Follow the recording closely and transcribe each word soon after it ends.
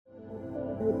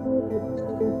Hello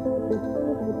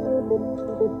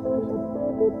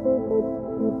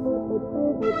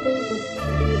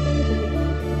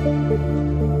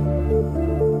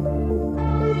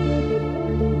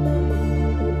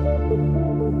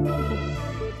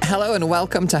and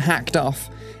welcome to Hacked Off.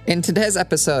 In today's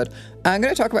episode, I'm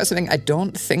going to talk about something I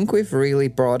don't think we've really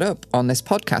brought up on this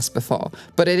podcast before,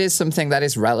 but it is something that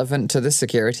is relevant to the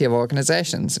security of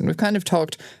organizations, and we've kind of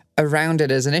talked around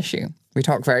it as an issue. We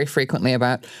talk very frequently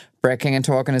about breaking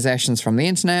into organizations from the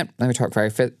internet, and we talk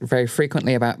very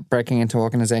frequently about breaking into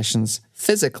organizations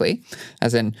physically,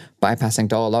 as in bypassing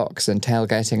door locks and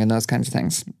tailgating and those kinds of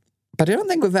things. But I don't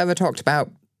think we've ever talked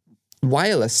about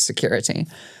wireless security.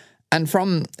 And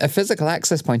from a physical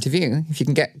access point of view, if you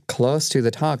can get close to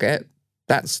the target,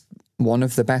 that's one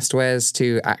of the best ways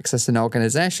to access an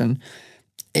organization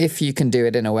if you can do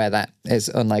it in a way that is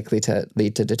unlikely to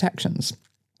lead to detections.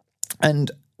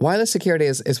 And wireless security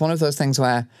is one of those things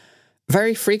where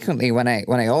very frequently when I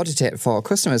audit it for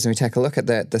customers and we take a look at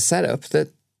the setup, that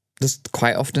there's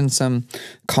quite often some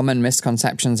common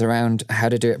misconceptions around how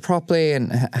to do it properly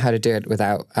and how to do it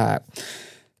without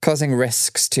causing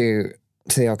risks to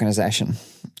the organization.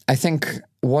 I think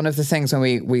one of the things when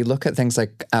we look at things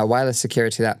like wireless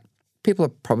security that people are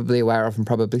probably aware of and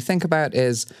probably think about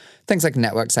is things like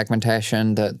network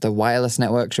segmentation. The wireless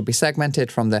network should be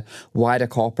segmented from the wider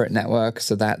corporate network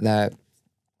so that the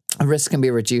risk can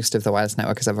be reduced if the wireless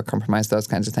network is ever compromised, those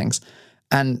kinds of things.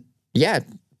 And yeah,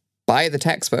 by the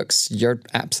textbooks, you're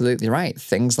absolutely right.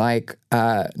 Things like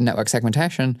network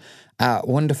segmentation are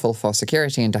wonderful for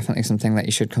security and definitely something that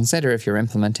you should consider if you're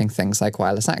implementing things like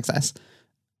wireless access.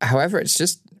 However, it's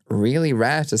just really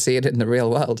rare to see it in the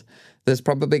real world. There's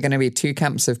probably going to be two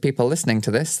camps of people listening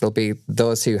to this. There'll be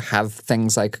those who have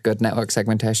things like good network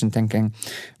segmentation thinking,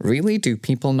 really, do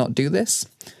people not do this?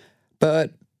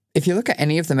 But if you look at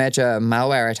any of the major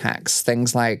malware attacks,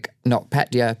 things like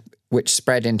NotPetya, which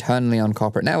spread internally on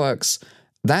corporate networks,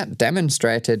 that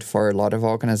demonstrated for a lot of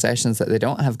organizations that they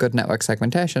don't have good network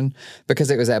segmentation because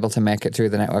it was able to make it through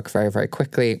the network very, very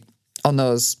quickly on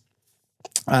those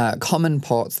common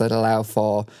ports that allow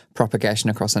for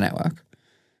propagation across a network.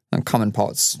 And common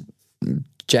ports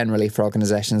generally for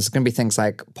organizations are going to be things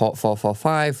like port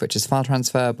 445, which is file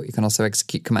transfer, but you can also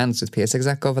execute commands with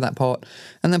PSExec over that port.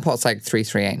 And then ports like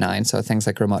 3389, so things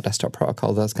like remote desktop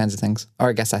protocol, those kinds of things, or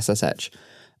I guess SSH.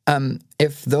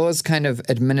 If those kind of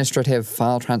administrative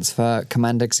file transfer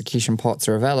command execution ports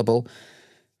are available,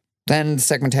 then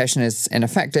segmentation is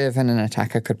ineffective and an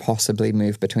attacker could possibly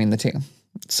move between the two.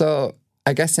 So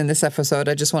I guess in this episode,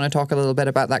 I just want to talk a little bit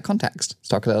about that context. Let's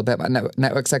talk a little bit about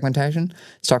network segmentation.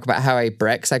 Let's talk about how I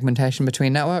break segmentation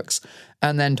between networks,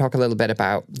 and then talk a little bit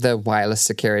about the wireless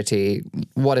security.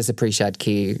 What is a pre-shared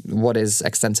key? What is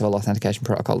extensible authentication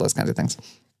protocol? Those kinds of things.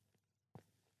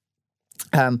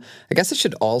 I guess I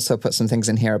should also put some things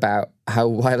in here about how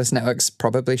wireless networks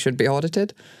probably should be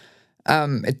audited.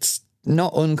 It's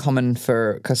not uncommon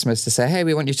for customers to say, hey,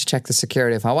 we want you to check the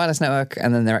security of our wireless network,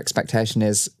 and then their expectation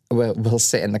is we'll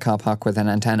sit in the car park with an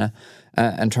antenna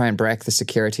and try and break the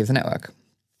security of the network.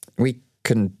 We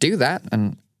can do that,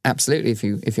 and absolutely, if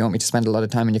you want me to spend a lot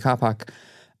of time in your car park,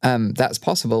 that's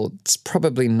possible. It's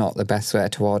probably not the best way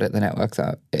to audit the network,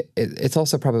 though. It's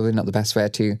also probably not the best way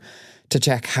to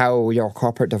check how your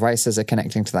corporate devices are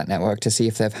connecting to that network to see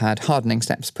if they've had hardening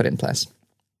steps put in place.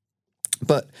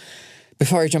 But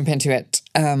before I jump into it,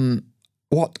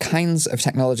 what kinds of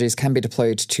technologies can be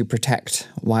deployed to protect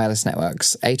wireless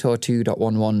networks,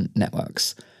 802.11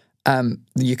 networks?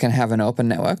 You can have an open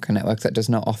network, a network that does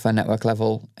not offer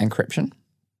network-level encryption.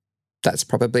 That's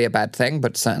probably a bad thing,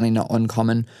 but certainly not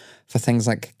uncommon for things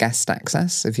like guest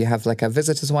access. If you have like a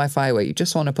visitor's Wi-Fi where you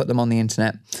just want to put them on the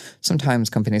internet, sometimes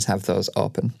companies have those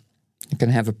open. You can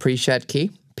have a pre-shared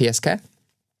key, PSK.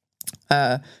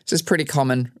 This is pretty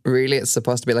common. Really, it's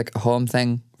supposed to be like a home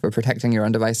thing for protecting your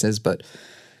own devices, but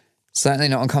certainly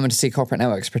not uncommon to see corporate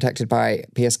networks protected by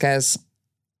PSKs.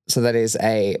 So that is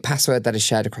a password that is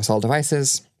shared across all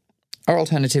devices. Or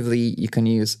alternatively, you can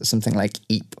use something like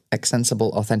EAP, Extensible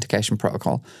Authentication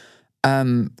Protocol.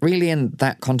 Really, in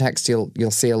that context,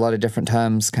 you'll see a lot of different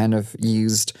terms kind of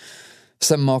used,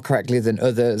 some more correctly than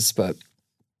others, but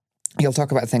you'll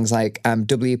talk about things like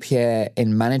WPA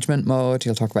in management mode,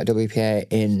 you'll talk about WPA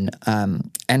in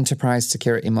enterprise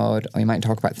security mode, or you might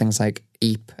talk about things like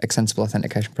EAP, Extensible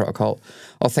Authentication Protocol,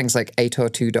 or things like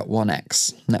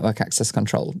 802.1x, Network Access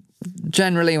Control.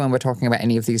 Generally, when we're talking about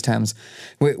any of these terms,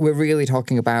 we're really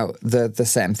talking about the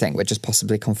same thing. We're just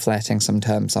possibly conflating some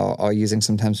terms or using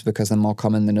some terms because they're more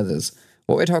common than others.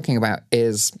 What we're talking about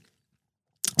is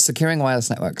securing wireless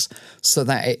networks so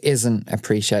that it isn't a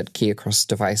pre-shared key across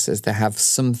devices. They have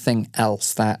something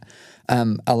else that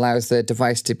allows the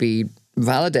device to be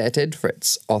validated for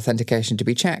its authentication to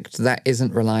be checked that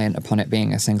isn't reliant upon it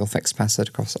being a single fixed password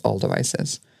across all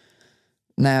devices.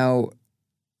 Now,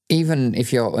 even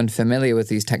if you're unfamiliar with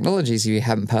these technologies, you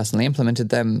haven't personally implemented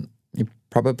them, you're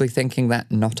probably thinking that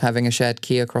not having a shared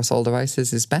key across all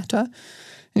devices is better. And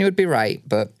you would be right,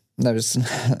 but there's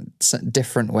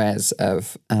different ways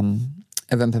of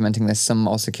implementing this, some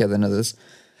more secure than others.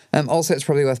 Also, it's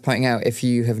probably worth pointing out, if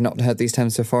you have not heard these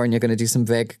terms before and you're going to do some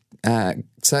vague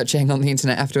searching on the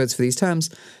internet afterwards for these terms,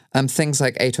 things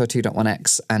like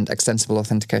 802.1x and Extensible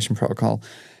Authentication Protocol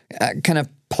can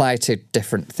apply to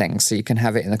different things. So you can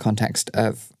have it in the context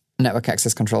of network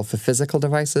access control for physical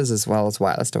devices as well as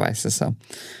wireless devices. So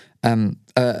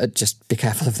just be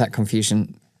careful of that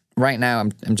confusion. Right now,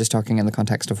 I'm just talking in the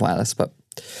context of wireless, but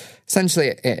essentially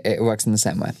it works in the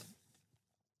same way.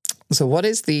 So what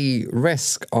is the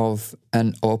risk of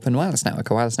an open wireless network,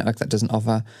 a wireless network that doesn't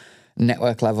offer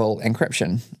network-level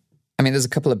encryption? I mean, there's a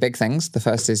couple of big things. The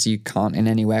first is you can't in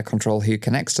any way control who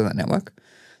connects to that network.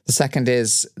 The second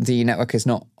is the network is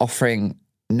not offering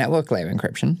network layer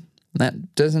encryption.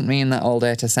 That doesn't mean that all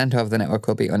data sent over the network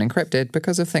will be unencrypted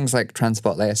because of things like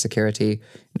transport layer security,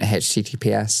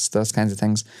 HTTPS, those kinds of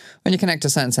things. When you connect to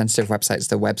certain sensitive websites,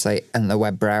 the website and the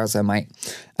web browser might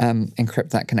encrypt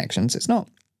that connection. So it's not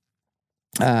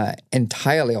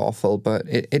entirely awful, but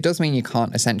it does mean you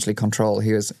can't essentially control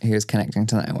who is connecting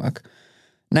to the network.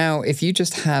 Now, if you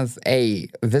just have a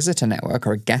visitor network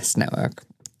or a guest network,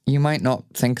 you might not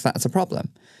think that's a problem.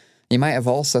 You might have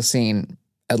also seen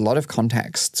a lot of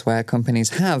contexts where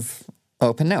companies have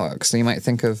open networks. So you might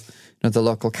think of the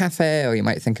local cafe, or you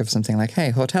might think of something like, hey,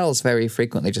 hotels very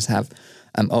frequently just have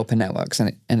open networks,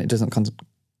 and it doesn't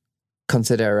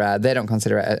consider they don't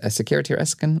consider it a security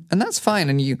risk, and that's fine.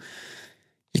 And you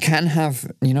can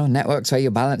have networks where you're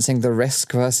balancing the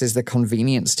risk versus the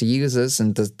convenience to users,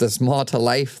 and there's more to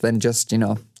life than just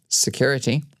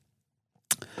security.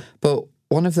 But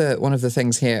one of the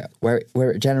things here where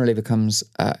it generally becomes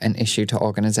an issue to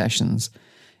organizations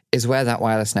is where that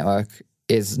wireless network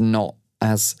is not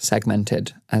as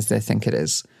segmented as they think it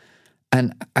is.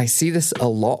 And I see this a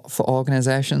lot for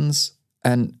organizations,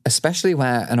 and especially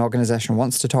where an organization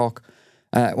wants to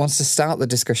start the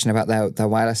discussion about their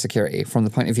wireless security from the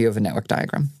point of view of a network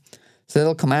diagram. So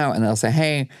they'll come out and they'll say,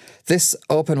 hey, this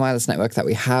open wireless network that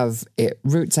we have, it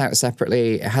routes out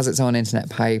separately, it has its own internet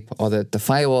pipe, or the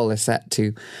firewall is set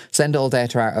to send all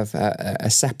data out of a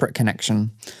separate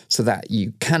connection so that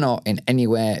you cannot in any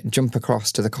way jump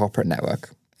across to the corporate network.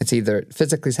 It's either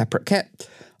physically separate kit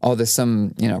or there's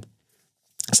some,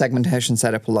 segmentation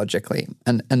set up logically.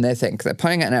 And they think they're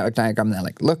pointing at a network diagram and they're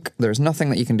like, look, there's nothing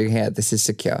that you can do here. This is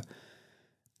secure.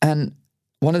 And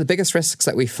one of the biggest risks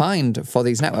that we find for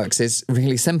these networks is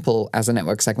really simple as a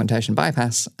network segmentation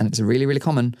bypass, and it's really, really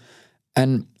common.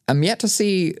 And I'm yet to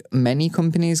see many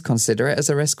companies consider it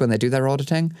as a risk when they do their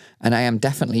auditing, and I am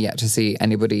definitely yet to see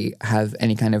anybody have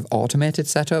any kind of automated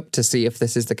setup to see if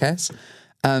this is the case.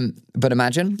 But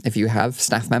imagine if you have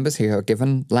staff members who are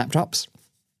given laptops,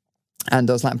 and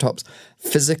those laptops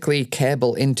physically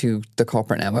cable into the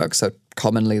corporate network. So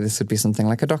commonly this would be something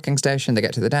like a docking station. They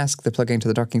get to the desk, they plug into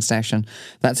the docking station.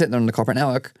 That's it, they're on the corporate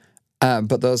network.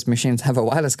 But those machines have a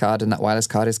wireless card, and that wireless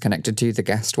card is connected to the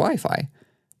guest Wi-Fi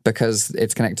because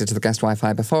it's connected to the guest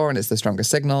Wi-Fi before and it's the strongest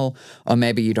signal. Or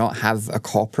maybe you don't have a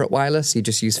corporate wireless, you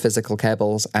just use physical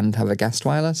cables and have a guest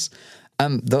wireless.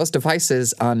 Those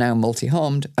devices are now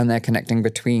multi-homed and they're connecting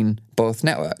between both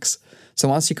networks. So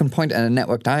once you can point at a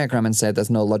network diagram and say there's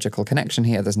no logical connection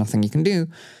here, there's nothing you can do,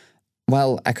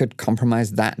 well, I could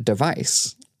compromise that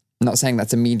device. I'm not saying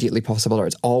that's immediately possible or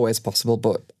it's always possible,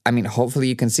 but I mean, hopefully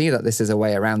you can see that this is a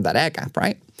way around that air gap,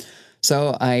 right?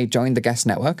 So I joined the guest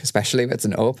network, especially if it's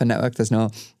an open network. There's no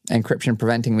encryption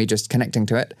preventing me just connecting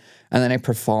to it. And then I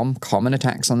perform common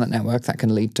attacks on that network that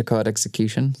can lead to code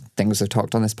execution. Things I've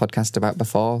talked on this podcast about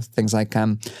before. Things like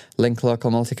link local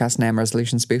multicast name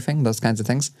resolution spoofing, those kinds of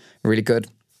things. Really good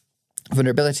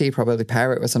vulnerability, probably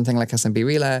pair it with something like SMB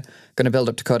Relay. Going to build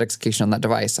up to code execution on that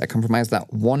device. I compromise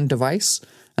that one device,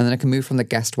 and then I can move from the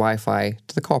guest Wi-Fi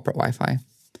to the corporate Wi-Fi.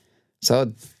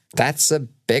 So that's a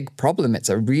big problem. It's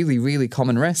a really, really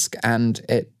common risk, and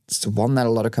it's one that a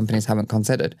lot of companies haven't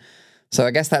considered. So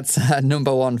I guess that's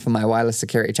number one for my wireless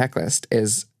security checklist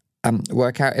is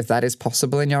work out if that is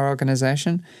possible in your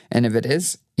organization. And if it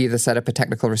is, either set up a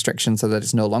technical restriction so that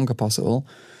it's no longer possible,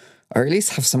 or at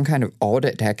least have some kind of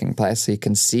audit taking place so you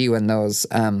can see when those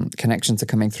connections are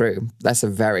coming through. That's a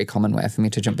very common way for me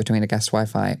to jump between a guest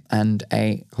Wi-Fi and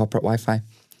a corporate Wi-Fi.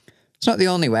 It's not the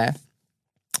only way,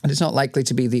 and it's not likely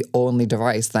to be the only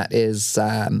device that is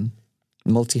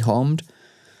multi-homed.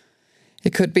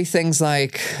 It could be things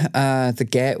like the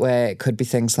gateway. It could be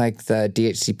things like the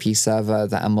DHCP server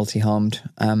that are multi-homed.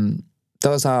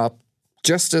 Those are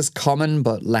just as common,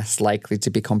 but less likely to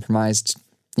be compromised.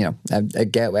 You know, a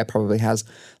gateway probably has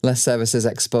less services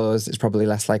exposed. It's probably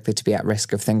less likely to be at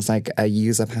risk of things like a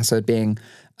user password being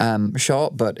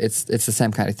short, but it's the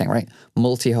same kind of thing, right?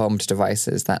 Multi-homed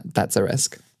devices, that's a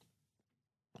risk.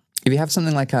 If you have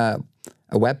something like a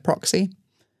web proxy,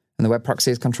 and the web proxy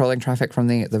is controlling traffic from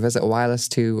the visitor wireless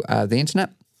to the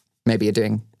internet, maybe you're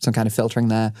doing some kind of filtering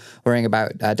there, worrying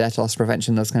about data loss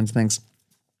prevention, those kinds of things.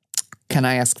 Can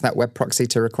I ask that web proxy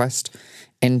to request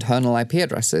internal IP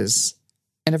addresses?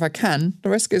 And if I can, the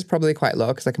risk is probably quite low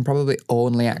because I can probably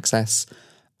only access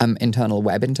internal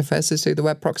web interfaces to the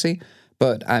web proxy.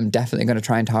 But I'm definitely going to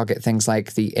try and target things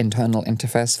like the internal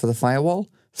interface for the firewall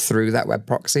through that web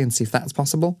proxy and see if that's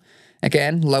possible.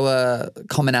 Again, lower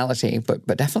commonality, but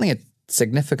definitely a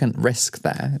significant risk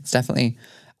there. It's definitely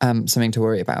something to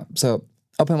worry about. So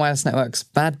open wireless networks,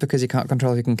 bad because you can't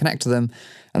control who can connect to them,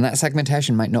 and that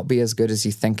segmentation might not be as good as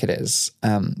you think it is.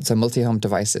 So multi-home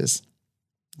devices.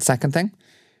 Second thing,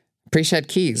 pre-shared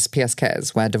keys,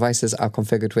 PSKs, where devices are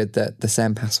configured with the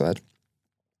same password.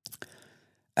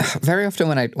 Very often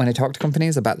when I talk to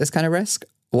companies about this kind of risk,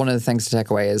 one of the things to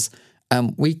take away is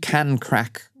we can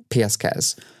crack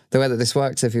PSKs. The way that this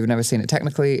works, if you've never seen it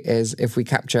technically, is if we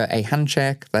capture a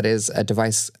handshake, that is a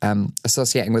device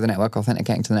associating with a network,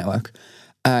 authenticating to the network.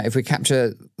 If we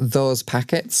capture those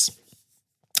packets,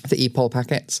 the ePOL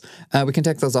packets, we can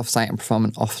take those offsite and perform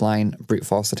an offline brute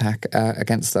force attack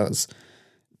against those.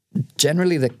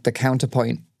 Generally, the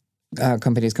counterpoint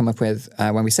companies come up with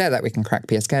when we say that we can crack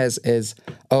PSKs is,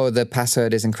 the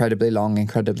password is incredibly long,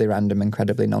 incredibly random,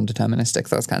 incredibly non-deterministic,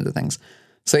 those kinds of things.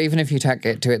 So even if you take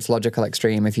it to its logical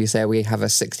extreme, if you say we have a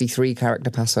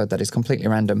 63-character password that is completely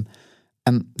random,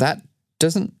 that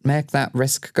doesn't make that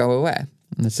risk go away.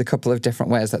 And there's a couple of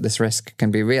different ways that this risk can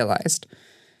be realized.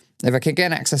 If I can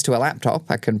gain access to a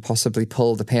laptop, I can possibly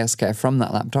pull the PSK from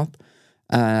that laptop.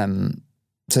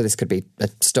 So this could be a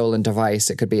stolen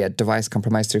device. It could be a device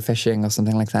compromised through phishing or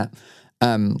something like that.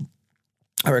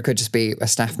 Or it could just be a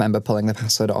staff member pulling the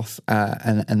password off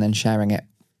and then sharing it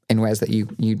in ways that you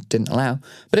didn't allow.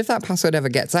 But if that password ever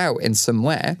gets out in some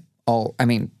way, or, I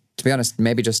mean, to be honest,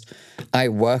 maybe just I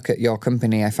work at your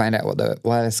company, I find out what the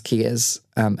wireless key is,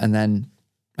 and then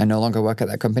I no longer work at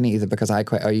that company either because I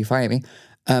quit or you fire me.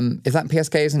 If that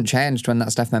PSK isn't changed when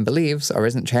that staff member leaves, or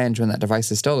isn't changed when that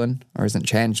device is stolen, or isn't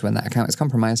changed when that account is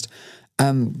compromised,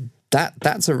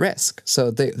 that's a risk. So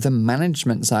the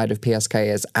management side of PSK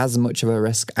is as much of a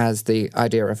risk as the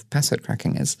idea of password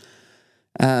cracking is.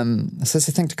 So it's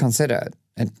a thing to consider.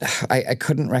 I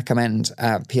couldn't recommend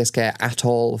PSK at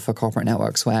all for corporate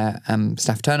networks where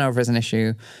staff turnover is an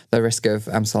issue, the risk of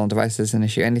stolen devices is an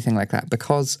issue, anything like that,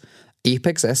 because EAP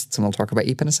exists, and we'll talk about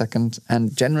EAP in a second,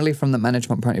 and generally from the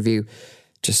management point of view,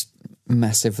 just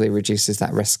massively reduces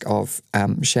that risk of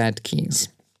shared keys.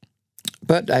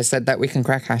 But I said that we can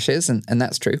crack hashes, and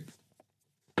that's true.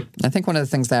 I think one of the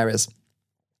things there is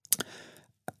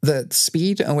the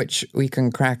speed at which we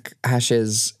can crack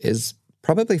hashes is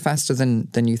probably faster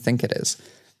than you think it is.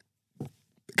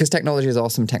 Because technology is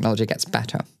awesome, technology gets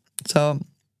better. So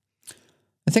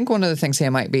I think one of the things here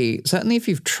might be, certainly if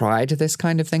you've tried this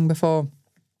kind of thing before,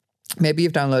 maybe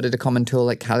you've downloaded a common tool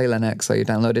like Kali Linux, or you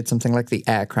downloaded something like the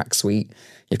AirCrack suite,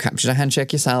 you've captured a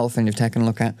handshake yourself, and you've taken a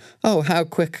look at, how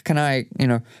quick can I,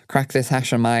 crack this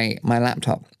hash on my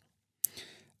laptop?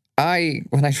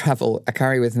 When I travel, I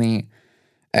carry with me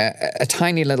a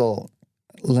tiny little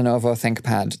Lenovo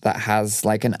ThinkPad that has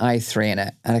like an i3 in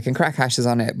it, and I can crack hashes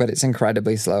on it, but it's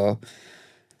incredibly slow.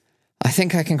 I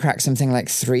think I can crack something like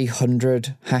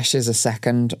 300 hashes a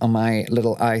second on my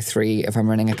little i3 if I'm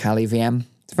running a Kali VM.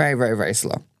 It's very, very, very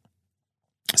slow.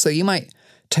 So you might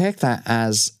take that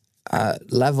as a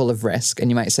level of risk,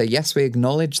 and you might say, yes, we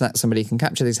acknowledge that somebody can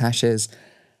capture these hashes,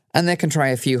 and they can try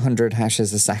a few hundred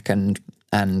hashes a second,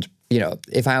 and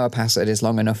if our password is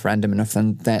long enough, random enough,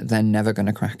 then they're never going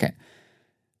to crack it.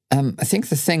 I think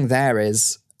the thing there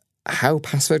is how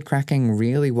password cracking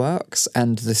really works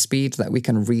and the speed that we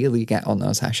can really get on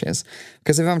those hashes.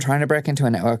 Because if I'm trying to break into a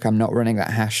network, I'm not running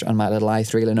that hash on my little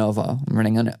i3 Lenovo. I'm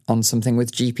running on something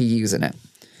with GPUs in it.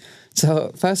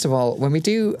 So first of all, when we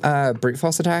do a brute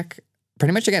force attack,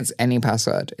 pretty much against any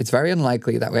password, it's very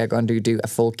unlikely that we're going to do a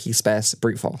full key space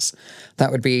brute force.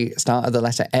 That would be start at the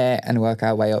letter A and work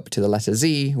our way up to the letter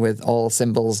Z with all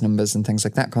symbols, numbers, and things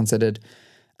like that considered,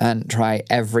 and try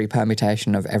every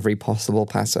permutation of every possible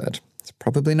password. It's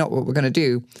probably not what we're going to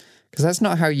do, because that's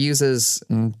not how users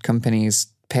and companies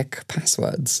pick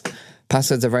passwords.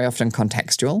 Passwords are very often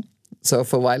contextual. So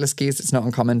for wireless keys, it's not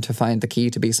uncommon to find the key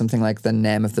to be something like the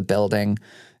name of the building,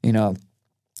 the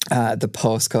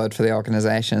postcode for the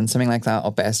organization, something like that,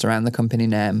 or based around the company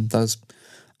name. Those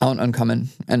aren't uncommon.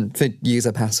 And for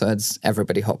user passwords,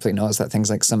 everybody hopefully knows that things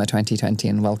like Summer 2020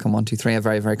 and Welcome 123 are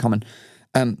very, very common.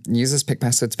 Users pick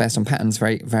passwords based on patterns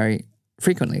very, very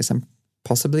frequently. So I'm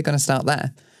possibly going to start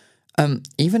there.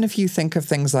 Even if you think of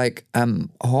things like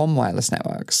home wireless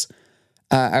networks,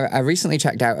 I recently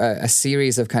checked out a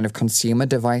series of kind of consumer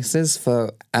devices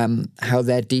for how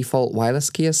their default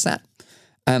wireless key is set.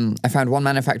 I found one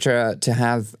manufacturer to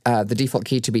have the default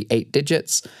key to be 8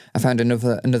 digits. I found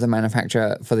another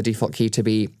manufacturer for the default key to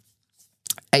be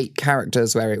 8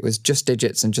 characters where it was just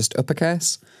digits and just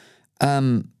uppercase.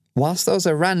 Whilst those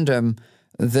are random,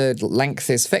 the length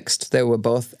is fixed. They were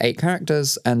both 8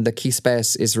 characters and the key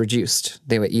space is reduced.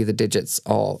 They were either digits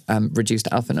or reduced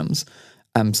alphanums,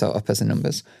 so uppers and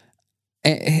numbers.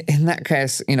 In that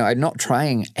case, I'm not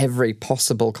trying every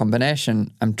possible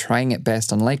combination. I'm trying it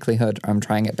based on likelihood, or I'm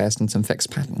trying it based on some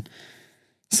fixed pattern.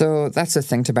 So that's a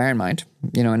thing to bear in mind.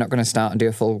 We're not going to start and do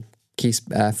a full key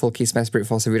space brute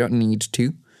force if we don't need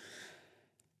to.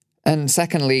 And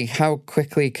secondly, how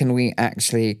quickly can we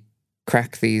actually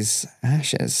crack these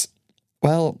hashes?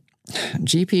 Well,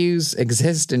 GPUs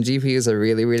exist and GPUs are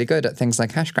really, really good at things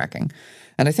like hash cracking.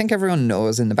 And I think everyone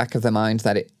knows in the back of their mind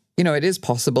that it is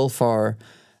possible for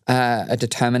a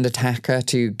determined attacker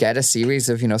to get a series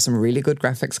of, some really good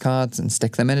graphics cards and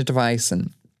stick them in a device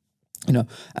and,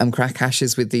 crack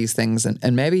hashes with these things.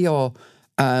 And maybe your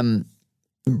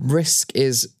risk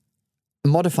is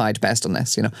modified based on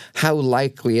this. How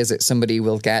likely is it somebody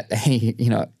will get 8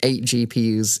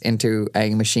 GPUs into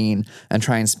a machine and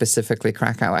try and specifically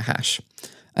crack our hash?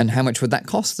 And how much would that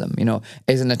cost them?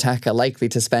 Is an attacker likely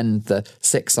to spend the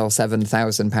 £6,000 or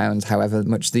 £7,000, however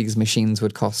much these machines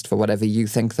would cost for whatever you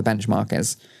think the benchmark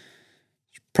is?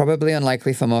 Probably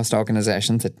unlikely for most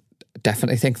organizations. I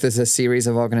definitely think there's a series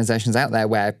of organizations out there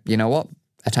where,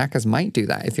 attackers might do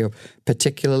that. If you're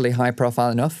particularly high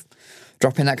profile enough,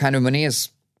 dropping that kind of money is,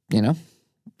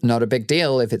 not a big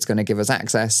deal if it's going to give us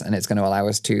access and it's going to allow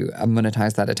us to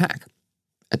monetize that attack.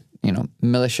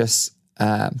 Malicious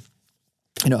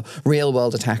real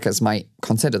world attackers might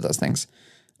consider those things.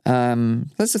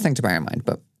 That's the thing to bear in mind.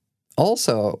 But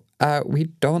also, we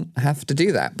don't have to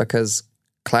do that because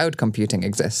cloud computing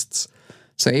exists.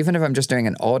 So even if I'm just doing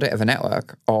an audit of a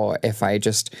network, or if I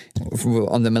just,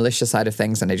 on the malicious side of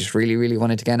things, and I just really, really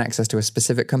wanted to gain access to a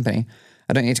specific company,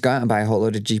 I don't need to go out and buy a whole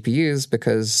load of GPUs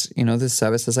because, there's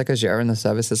services like Azure and there's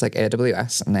services like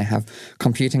AWS, and they have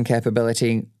computing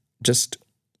capability just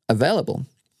available.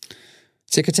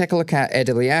 So you could take a look at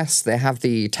AWS. They have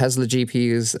the Tesla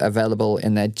GPUs available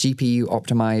in their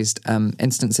GPU-optimized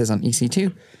instances on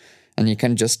EC2, and you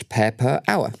can just pay per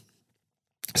hour.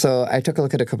 So I took a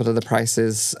look at a couple of the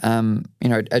prices. A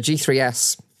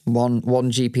G3S, one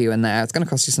GPU in there, it's going to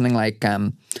cost you something like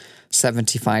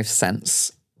 75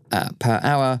 cents per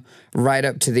hour, right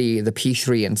up to the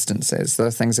P3 instances.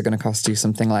 Those things are going to cost you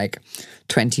something like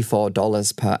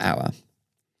 $24 per hour.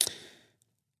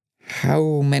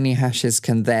 How many hashes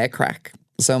can they crack?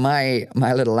 So my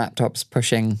little laptop's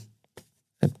pushing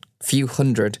a few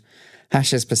hundred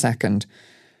hashes per second.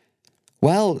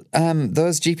 Well,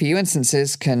 those GPU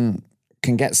instances can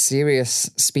get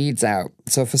speeds out.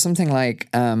 So for something like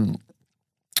WPA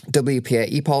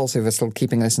ePOL, so if we're still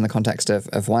keeping this in the context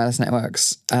of wireless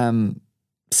networks,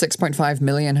 6.5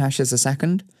 million hashes a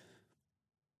second.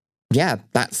 Yeah,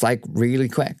 that's like really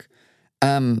quick.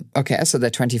 Okay, so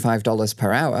they're $25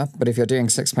 per hour, but if you're doing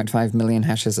 6.5 million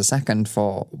hashes a second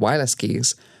for wireless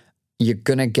keys, you're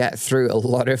going to get through a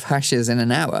lot of hashes in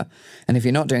an hour. And if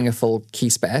you're not doing a full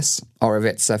key space, or if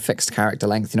it's a fixed character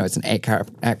length, it's an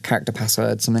 8-character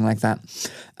password, something like that,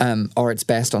 or it's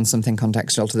based on something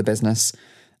contextual to the business,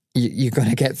 you're going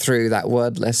to get through that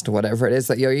word list or whatever it is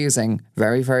that you're using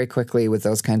very, very quickly with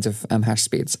those kinds of hash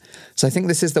speeds. So I think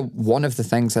this is one of the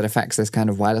things that affects this kind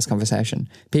of wireless conversation.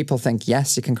 People think,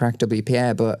 yes, you can crack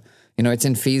WPA, but it's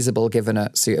infeasible given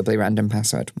a suitably random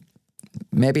password.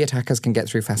 Maybe attackers can get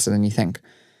through faster than you think.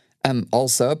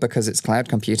 Also, because it's cloud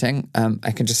computing,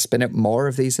 I can just spin up more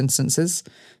of these instances.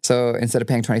 So instead of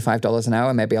paying $25 an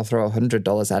hour, maybe I'll throw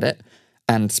 $100 at it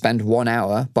and spend 1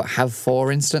 hour, but have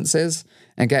 4 instances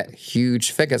and get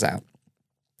huge figures out.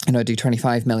 Do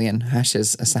 25 million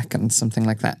hashes a second, something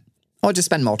like that. Or just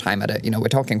spend more time at it. We're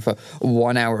talking for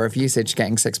 1 hour of usage,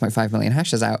 getting 6.5 million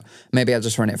hashes out. Maybe I'll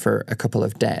just run it for a couple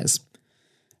of days.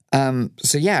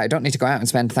 So yeah, I don't need to go out and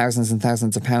spend thousands and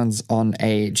thousands of pounds on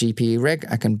a GPU rig.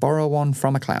 I can borrow one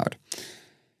from a cloud.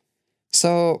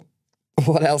 So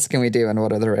what else can we do and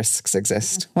what other risks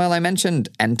exist? Well, I mentioned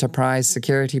enterprise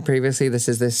security previously. This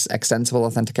is this extensible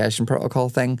authentication protocol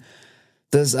thing.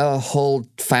 There's a whole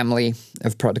family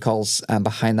of protocols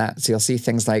behind that. So you'll see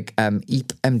things like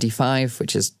EAP MD5,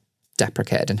 which is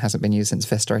deprecated and hasn't been used since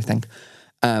Vista, I think.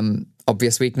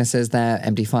 Obvious weaknesses there,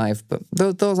 MD5, but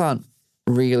those aren't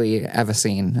really ever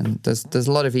seen. And there's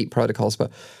a lot of EAP protocols,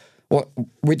 but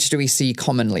which do we see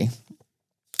commonly?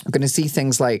 We're going to see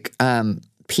things like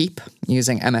PEEP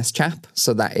using MSCHAP.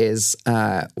 So that is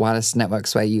wireless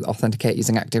networks where you authenticate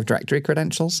using Active Directory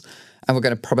credentials. And we're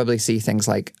going to probably see things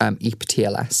like EAP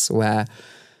TLS, where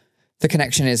the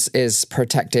connection is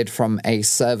protected from a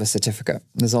server certificate.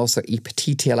 There's also EAP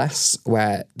TTLS,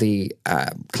 where the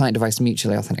client device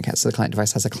mutually authenticates. So the client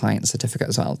device has a client certificate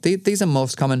as well. These are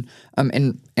most common.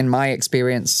 In my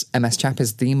experience, MSCHAP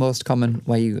is the most common,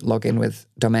 where you log in with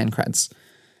domain creds.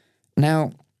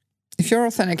 Now, if you're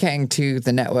authenticating to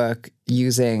the network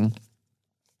using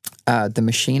the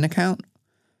machine account,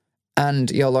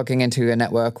 and you're logging into a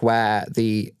network where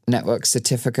the network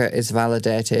certificate is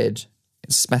validated,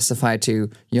 it's specified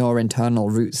to your internal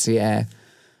root CA,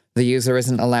 the user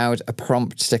isn't allowed a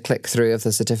prompt to click through if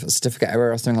the certificate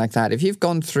error or something like that. If you've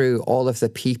gone through all of the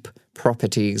PEEP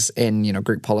properties in,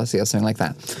 group policy or something like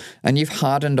that, and you've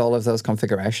hardened all of those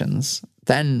configurations,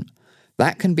 then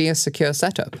that can be a secure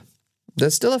setup.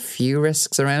 There's still a few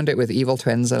risks around it with evil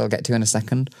twins that I'll get to in a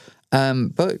second.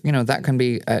 But, that can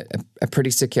be a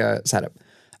pretty secure setup.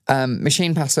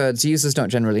 Machine passwords, users don't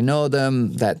generally know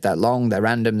them. They're long, they're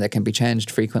random, they can be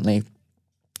changed frequently.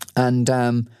 And,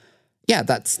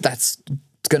 that's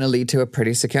going to lead to a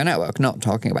pretty secure network. Not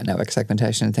talking about network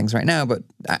segmentation and things right now, but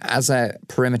as a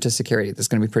perimeter security, that's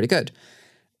going to be pretty good.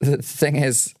 The thing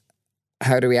is,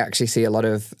 how do we actually see a lot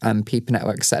of PEEP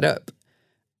networks set up?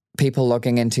 People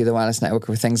logging into the wireless network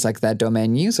with things like their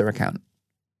domain user account.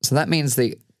 So that means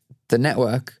the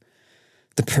network,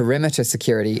 the perimeter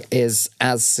security, is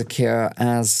as secure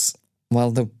as, well,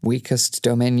 the weakest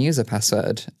domain user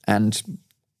password. And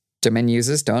domain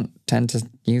users don't tend to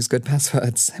use good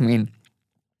passwords. I mean,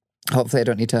 hopefully I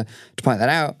don't need to point that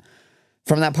out.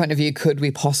 From that point of view, could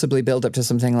we possibly build up to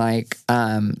something like,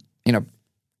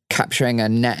 capturing a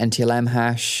net NTLM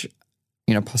hash,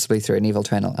 possibly through an evil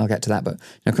twin? I'll get to that. But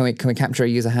can we capture a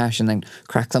user hash and then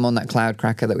crack them on that cloud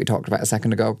cracker that we talked about a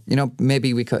second ago?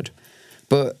 Maybe we could.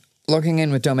 But logging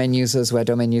in with domain users, where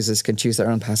domain users can choose their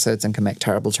own passwords and can make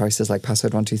terrible choices like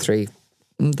password 123,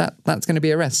 that's going to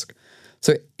be a risk.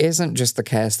 So it isn't just the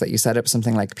case that you set up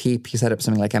something like PEEP, you set up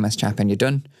something like MSCHAP and you're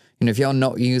done. If you're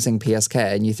not using PSK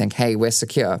and you think, hey, we're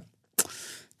secure,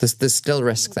 there's still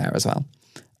risk there as well.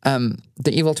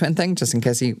 The evil twin thing, just in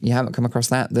case you haven't come across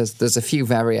that, there's a few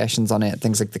variations on it,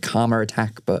 things like the Karma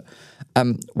attack, but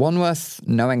one worth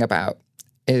knowing about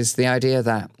is the idea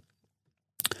that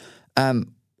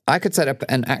I could set up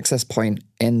an access point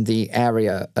in the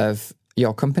area of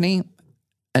your company,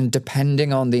 and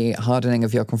depending on the hardening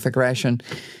of your configuration,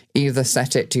 either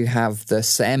set it to have the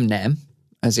same name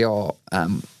as your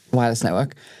wireless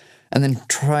network, and then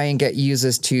try and get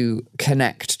users to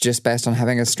connect just based on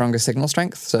having a stronger signal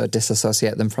strength. So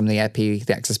disassociate them from the IP,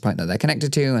 the access point that they're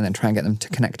connected to, and then try and get them to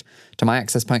connect to my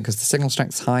access point because the signal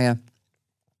strength's higher.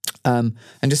 And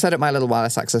just set up my little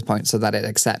wireless access point so that it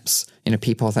accepts,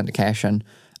 PEEP authentication,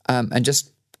 and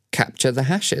just capture the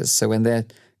hashes. So when they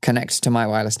connect to my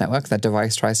wireless network, that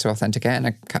device tries to authenticate, and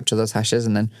I capture those hashes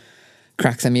and then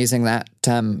crack them using that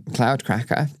cloud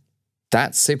cracker.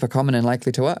 That's super common and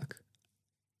likely to work.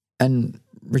 And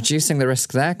reducing the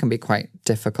risk there can be quite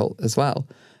difficult as well,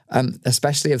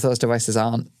 especially if those devices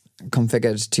aren't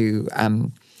configured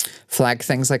to flag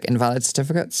things like invalid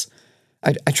certificates.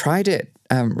 I tried it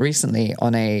recently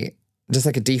on just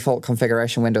like a default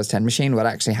configuration Windows 10 machine. What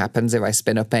actually happens if I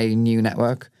spin up a new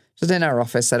network? Just in our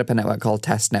office, set up a network called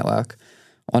Test Network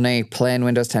on a plain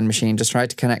Windows 10 machine. Just try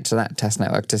to connect to that test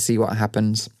network to see what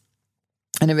happens.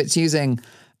 And if it's using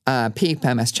PEEP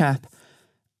MSCHAP,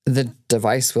 the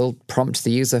device will prompt the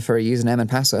user for a username and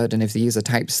password, and if the user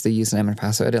types the username and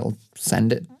password, it'll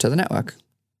send it to the network.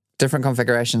 Different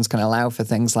configurations can allow for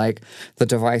things like the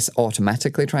device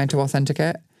automatically trying to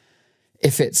authenticate.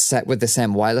 If it's set with the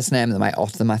same wireless name that might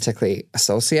automatically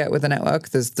associate with the network,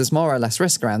 there's more or less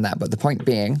risk around that. But the point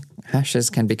being, hashes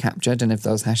can be captured, and if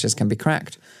those hashes can be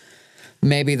cracked,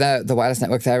 maybe the wireless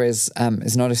network there is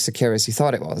not as secure as you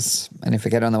thought it was. And if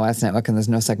we get on the wireless network and there's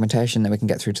no segmentation, then we can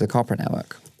get through to the corporate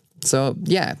network. So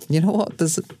yeah, you know what?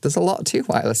 There's a lot to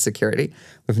wireless security.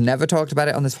 We've never talked about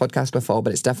it on this podcast before,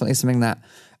 but it's definitely something that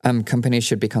companies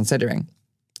should be considering.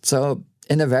 So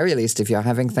in the very least, if you're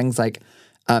having things like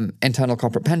internal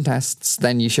corporate pen tests,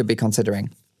 then you should be considering.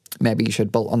 Maybe you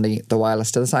should bolt on the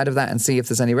wireless to the side of that and see if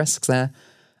there's any risks there.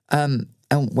 And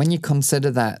when you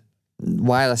consider that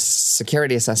wireless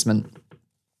security assessment,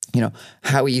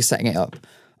 how are you setting it up?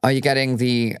 Are you getting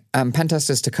the pen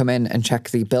testers to come in and check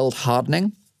the build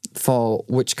hardening for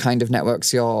which kind of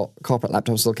networks your corporate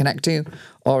laptops will connect to?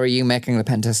 Or are you making the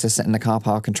pen tester sit in the car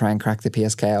park and try and crack the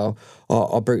PSK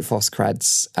or brute force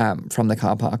creds from the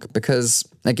car park? Because,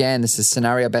 again, this is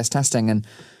scenario-based testing,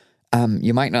 and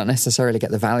you might not necessarily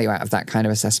get the value out of that kind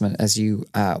of assessment as you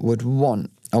would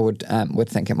want or would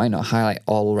think. It might not highlight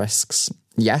all risks.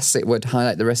 Yes, it would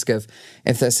highlight the risk of,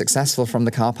 if they're successful from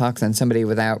the car park, then somebody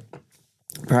without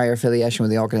prior affiliation with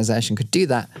the organization could do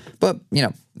that. But,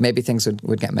 maybe things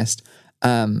would get missed.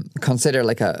 Consider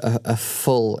like a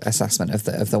full assessment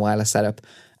of the wireless setup,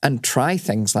 and try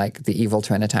things like the evil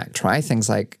twin attack. Try things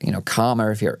like,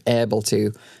 Karma if you're able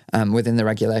to, within the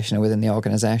regulation or within the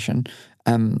organization.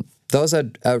 Those are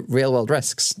real world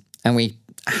risks. And we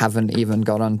haven't even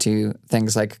got onto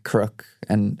things like Crook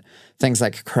and things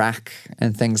like Crack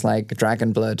and things like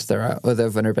Dragon Blood. There are other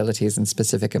vulnerabilities in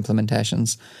specific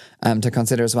implementations to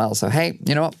consider as well. So, hey,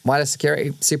 you know what? Wireless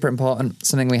security, super important,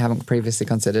 something we haven't previously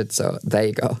considered. So there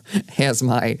you go. Here's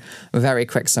my very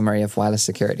quick summary of wireless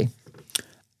security.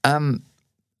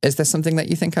 Is there something that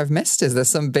you think I've missed? Is there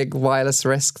some big wireless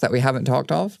risk that we haven't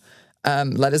talked of?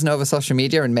 Let us know over social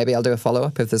media, and maybe I'll do a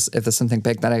follow-up if there's something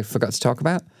big that I forgot to talk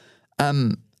about.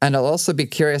 And I'll also be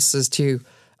curious as to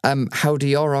how do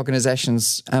your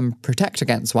organizations protect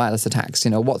against wireless attacks?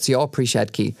 What's your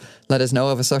pre-shared key? Let us know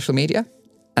over social media,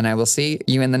 and I will see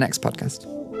you in the next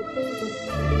podcast.